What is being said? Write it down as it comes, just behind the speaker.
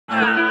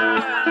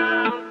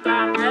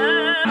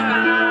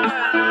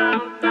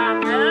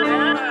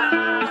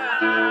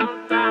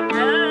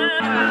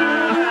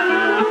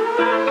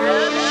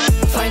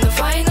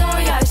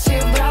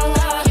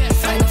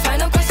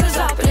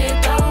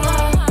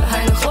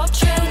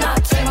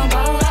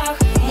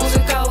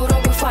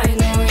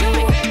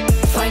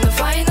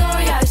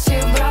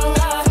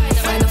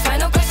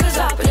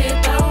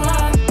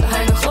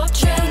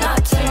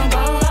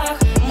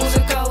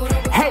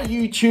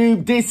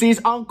YouTube, this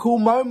is Uncle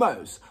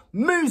Momo's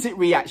music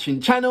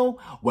reaction channel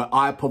where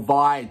I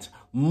provide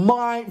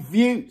my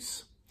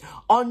views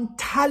on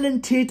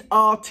talented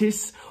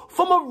artists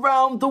from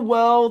around the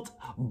world,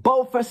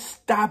 both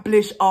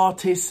established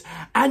artists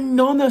and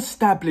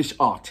non-established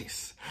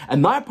artists.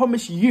 And I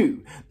promise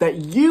you that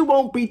you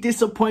won't be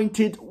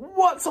disappointed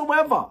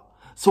whatsoever.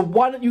 So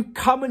why don't you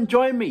come and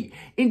join me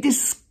in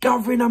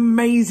discovering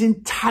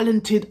amazing,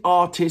 talented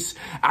artists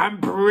and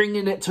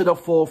bringing it to the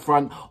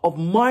forefront of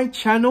my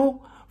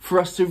channel for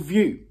us to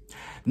view.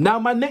 Now,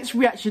 my next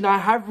reaction, I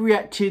have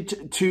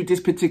reacted to this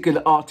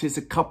particular artist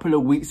a couple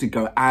of weeks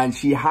ago, and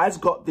she has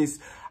got this.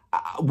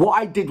 What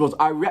I did was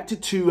I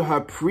reacted to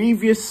her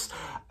previous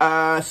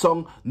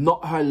song,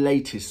 not her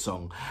latest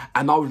song,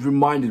 and I was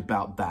reminded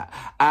about that.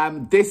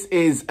 This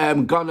is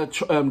Gunna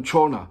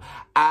Chorna,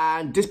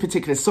 and this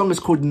particular song is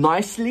called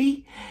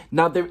Nicely.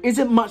 Now, there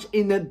isn't much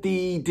in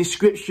the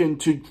description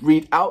to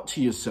read out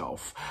to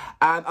yourself,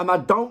 and I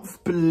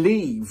don't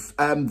believe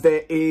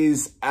there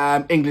is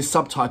English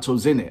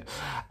subtitles in it,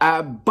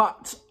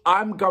 but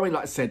I'm going,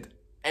 like I said,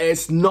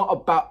 it's not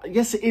about,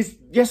 yes it is,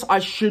 yes I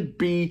should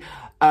be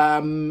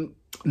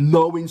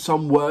knowing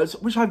some words,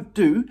 which I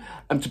do,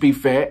 to be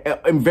fair,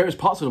 in various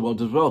parts of the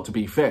world as well, to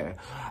be fair.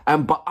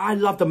 But I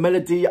love the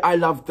melody, I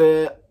love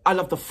the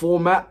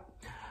format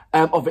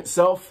of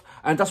itself,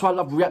 and that's why I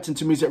love reacting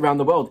to music around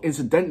the world.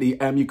 Incidentally,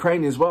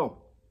 Ukraine as well.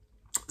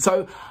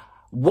 So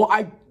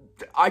what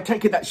I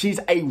take it that she's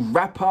a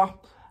rapper.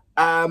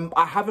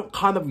 I haven't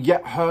kind of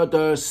yet heard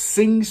her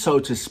sing, so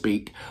to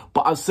speak,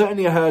 but I've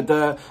certainly heard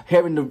her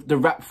hearing the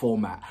rap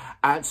format.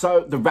 And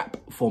so the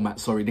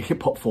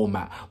hip hop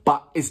format,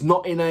 but it's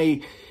not in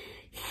a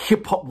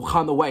hip hop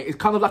kind of way. It's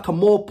kind of like a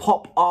more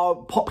pop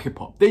hip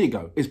hop. There you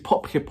go. It's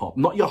pop hip hop,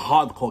 not your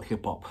hardcore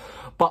hip hop.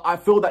 But I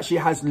feel that she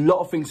has a lot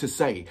of things to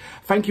say.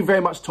 Thank you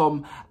very much,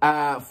 Tom,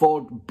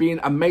 for being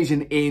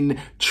amazing in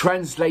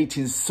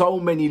translating so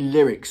many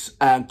lyrics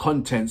and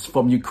contents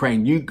from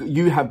Ukraine.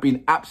 You have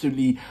been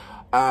absolutely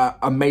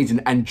amazing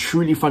and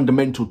truly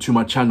fundamental to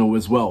my channel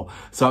as well.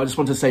 So I just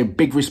want to say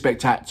big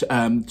respect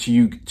to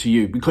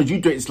you because you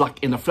do it. It's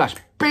like in a flash,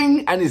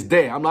 bing, and it's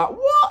there. I'm like,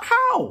 what?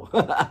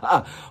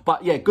 How?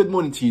 But yeah, good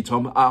morning to you,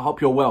 Tom. I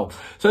hope you're well.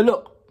 So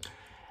look,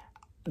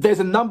 there's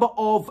a number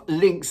of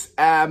links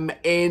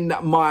in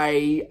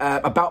my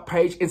about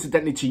page,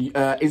 incidentally, to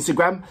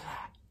Instagram.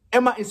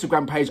 In my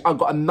Instagram page, I've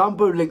got a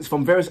number of links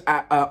from various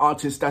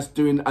artists that's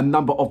doing a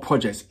number of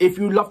projects. If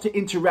you love to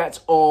interact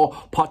or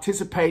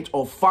participate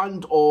or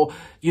fund or,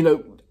 you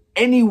know,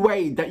 any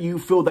way that you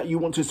feel that you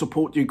want to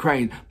support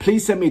Ukraine,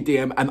 please send me a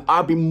DM and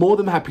I'll be more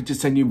than happy to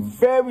send you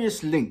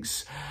various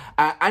links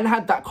and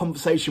have that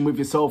conversation with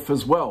yourself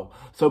as well.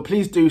 So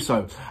please do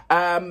so.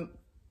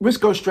 Let's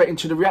go straight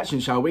into the reaction,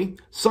 shall we?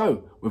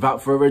 So,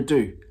 without further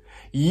ado,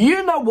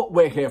 you know what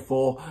we're here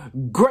for.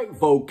 Great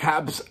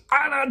vocabs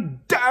and a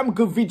damn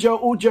good video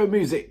audio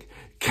music.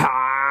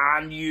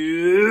 Can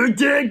you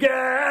dig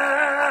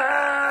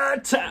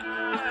it?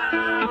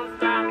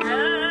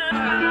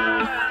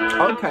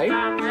 Okay.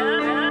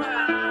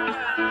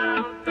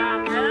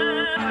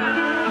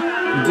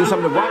 You did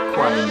some of the right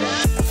crying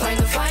there.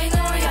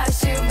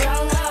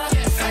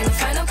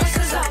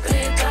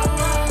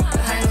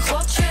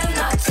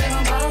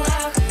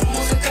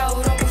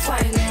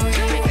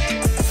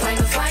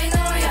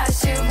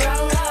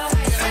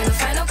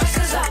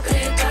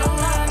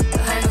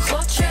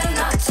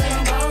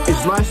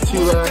 It's nice to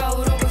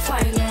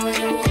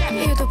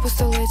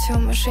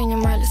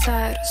Miley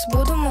Cyrus.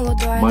 Буду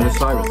молодою, навіть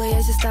коли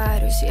я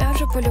зістарюсь. Я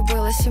вже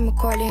полюбилась і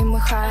Миколі, і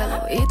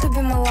Михайло. І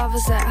тобі мала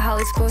везе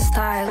галицького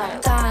стайлу.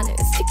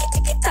 Танець,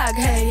 тікі-тікі-так,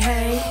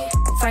 гей-гей.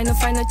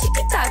 Файно-файно,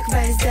 тікі-так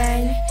весь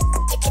день.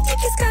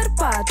 Тікі-тікі з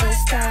Карпат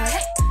ось так.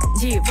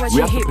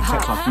 Дівочий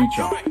гіп-хап.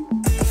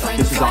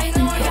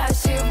 Файно-файно, я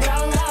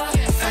зібрала.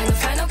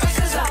 Файно-файно,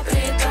 коси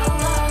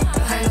заплітала.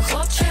 Гайно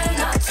хлопче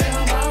на цих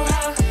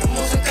балах.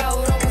 Музика у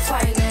року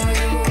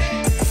файною.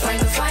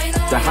 Файно-файно,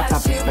 я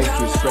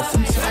зібрала.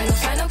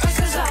 Файно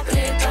коси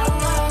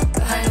заплітала.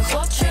 Гайно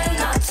хлопче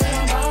на цих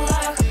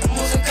балах.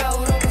 Музика у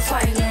року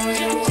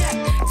файною.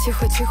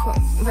 Тихо-тихо,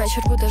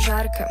 вечір буде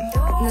жарким.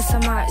 Не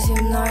сама зі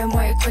мною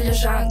мої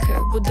коліжанки.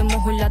 Будемо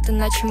гуляти,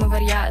 наче ми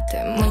вар'яти.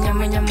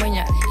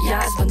 Миня,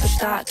 я з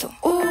Бандштату.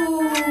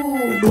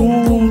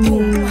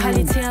 Бум-бум-бум,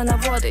 Галіція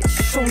наводить.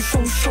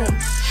 Шум-шум-шум.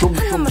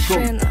 Гана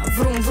машина,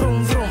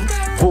 врум-врум-врум.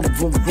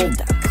 Врум-врум-врум.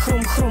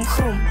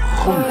 Хрум-хрум-хрум.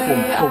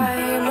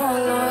 Ой-ай,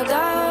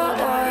 молода,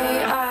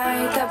 ой-ай,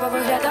 тебе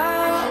вигляда,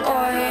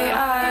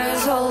 ой-ай,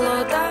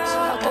 золота,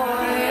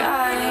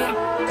 ой-ай.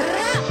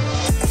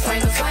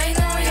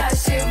 Файно-файно, я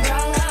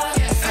зібрала.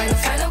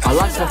 Файно-файно,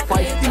 коси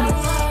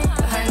заплітала.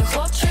 Гайно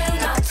хлопче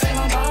на цих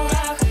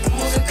балах.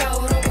 Музика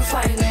у року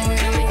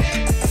файною.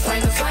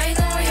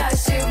 Файно-файно, я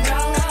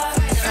зібрала.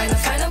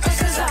 Файно-файно,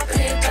 коси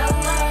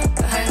заплітала.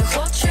 Гайно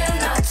хлопче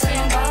на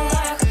цих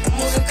балах.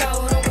 Музика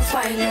у року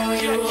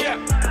файною.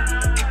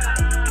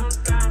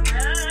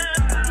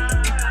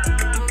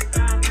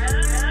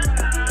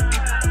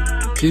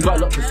 She's got a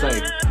lot to say.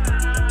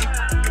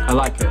 I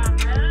like it.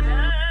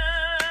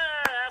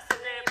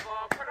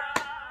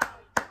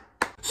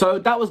 So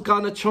that was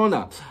Gunna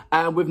Chorna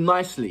with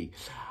Nicely.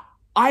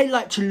 I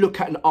like to look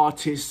at an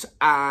artist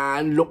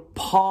and look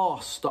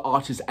past the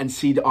artist and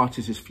see the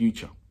artist's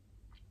future.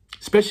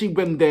 Especially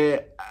when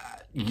they're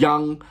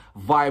young,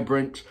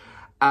 vibrant,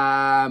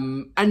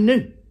 and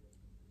new.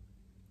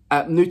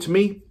 New to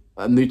me,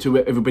 new to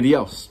everybody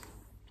else.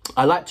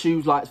 I like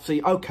to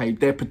see, okay,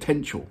 their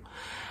potential.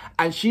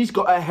 And she's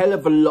got a hell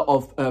of a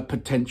lot of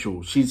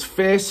potential. She's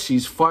fierce,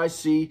 she's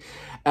feisty.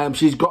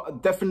 She's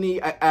got definitely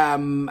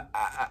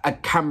a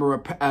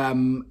camera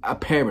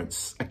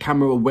appearance, a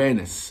camera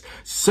awareness.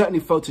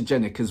 Certainly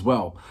photogenic as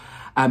well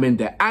in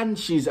there. And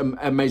she's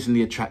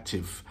amazingly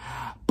attractive.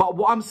 But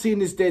what I'm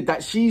seeing is there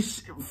that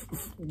she's,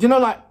 you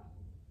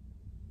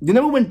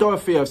know when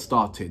Dorothea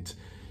started,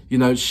 you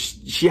know,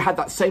 she had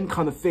that same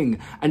kind of thing.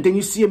 And then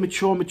you see her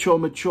mature.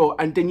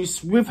 And then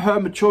with her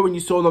maturing, you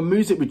saw the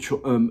music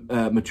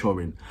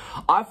maturing.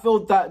 I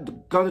feel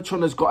that Gunna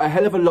Chorna's got a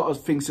hell of a lot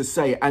of things to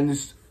say.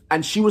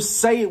 And she will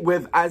say it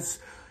with as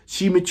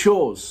she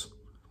matures.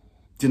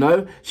 You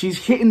know, she's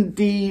hitting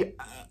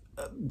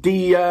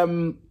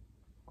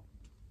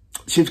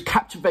she's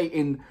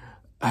captivating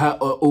her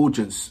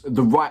audience,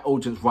 the right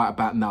audience right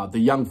about now, the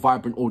young,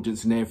 vibrant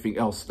audience and everything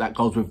else that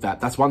goes with that.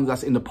 That's one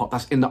that's in the pop,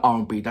 that's in the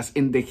R&B, that's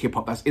in the hip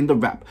hop, that's in the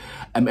rap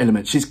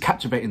element. She's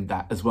captivating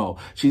that as well.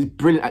 She's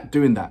brilliant at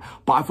doing that.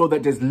 But I feel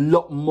that there's a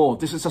lot more.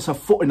 This is just a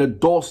foot in the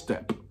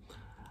doorstep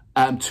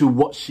to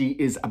what she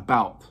is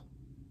about.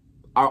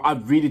 I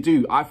really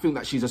do. I feel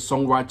that she's a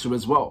songwriter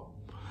as well.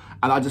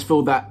 And I just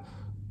feel that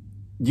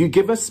you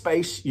give her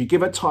space, you give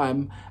her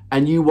time,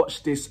 and you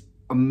watch this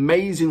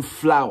amazing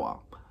flower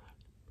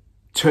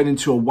turn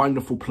into a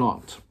wonderful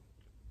plant.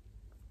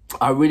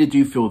 I really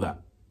do feel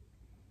that.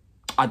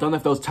 I don't know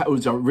if those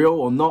tattoos are real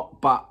or not,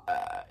 but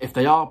if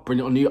they are,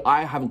 brilliant on you.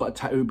 I haven't got a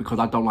tattoo because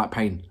I don't like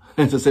pain.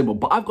 It's as simple.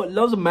 But I've got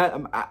loads of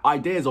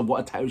ideas of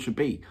what a tattoo should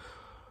be.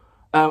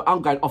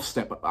 I'm going off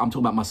step. I'm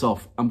talking about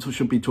myself.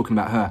 Should be talking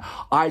about her.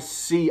 I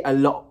see a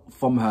lot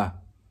from her,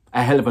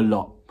 a hell of a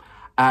lot,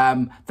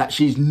 that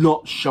she's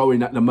not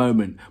showing at the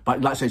moment. But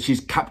like I said,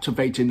 she's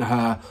captivating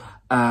her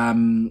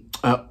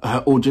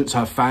audience,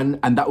 her fan,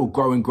 and that will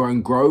grow and grow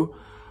and grow.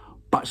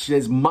 But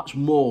there's much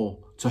more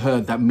to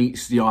her that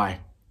meets the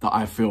eye, that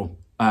I feel,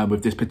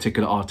 with this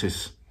particular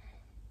artist.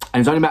 And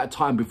it's only a matter of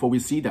time before we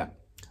see that.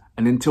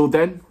 And until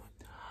then,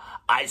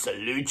 I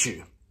salute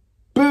you.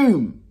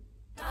 Boom!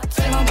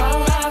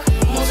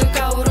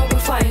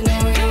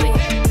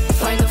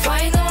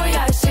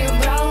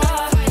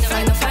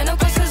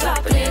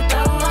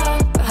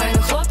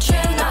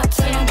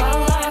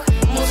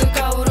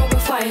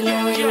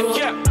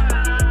 Yeah.